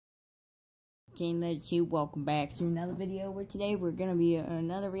YouTube. Welcome back to another video where today we're gonna be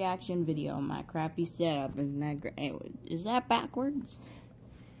another reaction video on my crappy setup. Isn't that great? Is that backwards?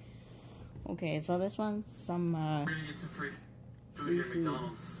 Okay, so this one's some we're gonna get some free food here at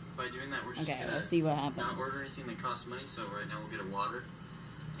McDonald's. By doing that, we're just gonna let's see what happens. Not order anything that costs money. So right now we'll get a water,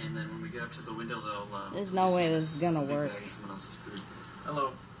 and then when we get up to the window, they'll there's no way this is gonna work. Someone else's food.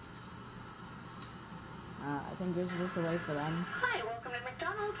 Hello. I think we're supposed to wait for them. Hi, welcome to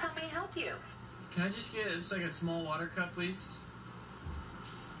McDonald's. How may I help you? Can I just get just like a small water cup, please?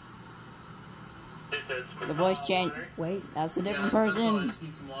 The voice changed. Wait, that's a different person. That's all, I just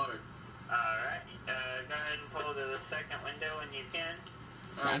need some water. Alright, go ahead and pull to the second window when you can.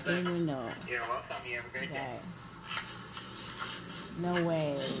 Second window. You're welcome. You have a great day. No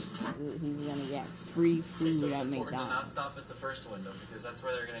way he's gonna get free food so at it's important McDonald's. to not stop at the first window because that's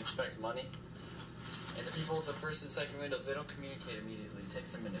where they're gonna expect money. And the people with the first and second windows, they don't communicate immediately. It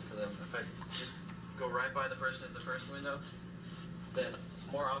takes a minute for them. If I just go right by the person at the first window, then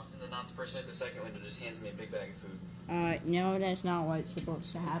more often than not, the person at the second window just hands me a big bag of food. No, that's not what's supposed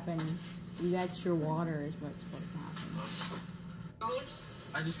to happen. You got your water is what's supposed to happen.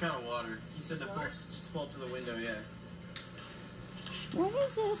 I just got a water. He said to just pull up to the window, yeah. What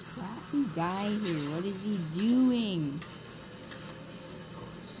is this crappy guy here? What is he doing?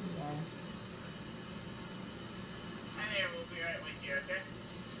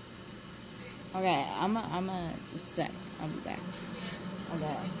 Okay, I'm a just a sec. I'll be back.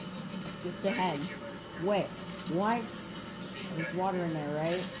 Okay, skip the head. Wait, what? There's water in there,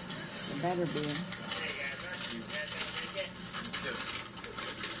 right? There better be.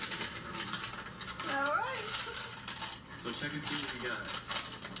 Alright. So check and see what we got.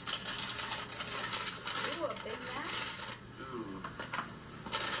 Ooh, a Big Mac? Ooh.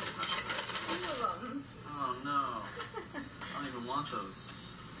 Two of them. Oh no. I don't even want those.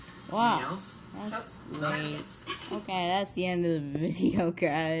 Wow. Anything else? That's great. Okay, that's the end of the video,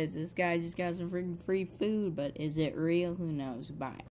 guys. This guy just got some freaking free food, but is it real? Who knows? Bye.